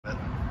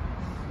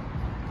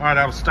All right,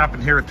 I was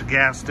stopping here at the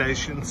gas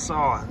station,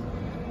 saw a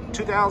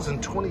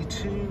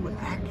 2022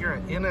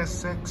 Acura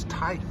NSX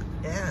Type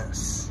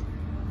S.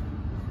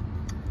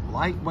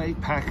 Lightweight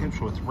package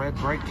with red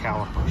brake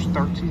calipers,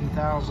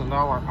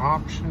 $13,000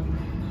 option.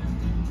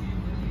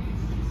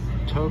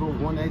 Total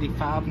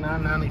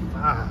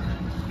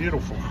 $185,995.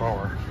 Beautiful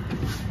car.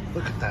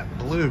 Look at that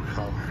blue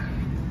color.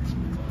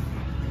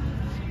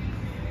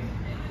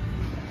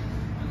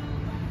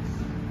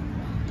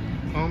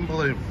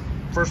 Unbelievable.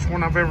 First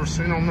one I've ever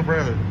seen on the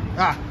road.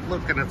 Ah,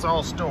 look, and it's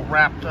all still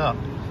wrapped up.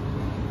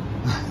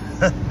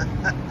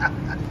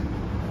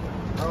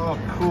 Oh,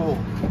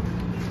 cool.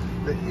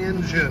 The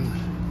engine.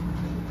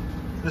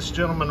 This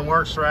gentleman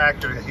works for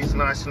Acura. He's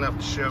nice enough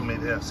to show me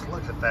this.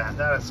 Look at that.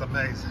 That is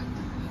amazing.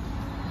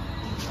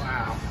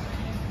 Wow.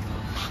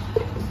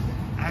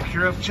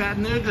 Acura of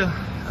Chattanooga.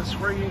 That's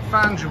where you can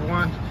find you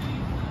one.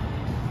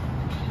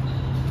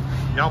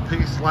 Y'all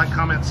peace. Like,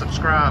 comment,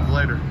 subscribe.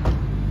 Later.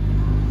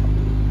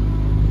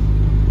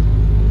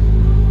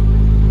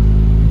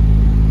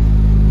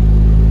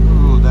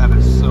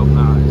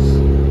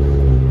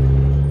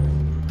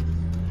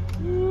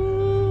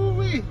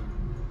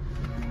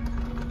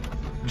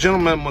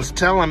 Gentleman was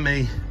telling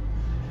me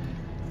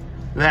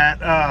that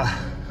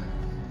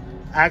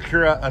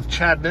Acura of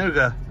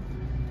Chattanooga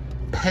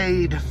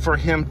paid for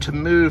him to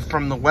move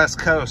from the West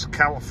Coast,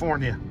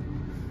 California,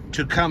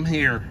 to come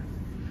here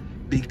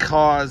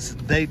because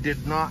they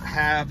did not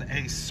have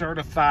a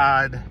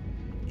certified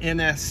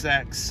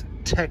NSX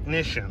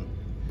technician.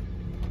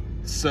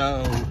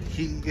 So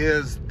he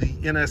is the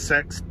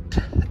NSX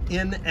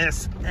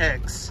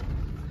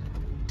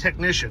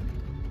technician.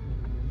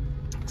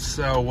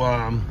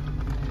 So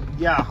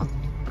yeah,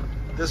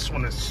 this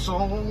one is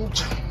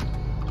sold,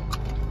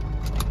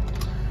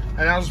 and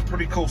that was a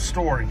pretty cool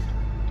story.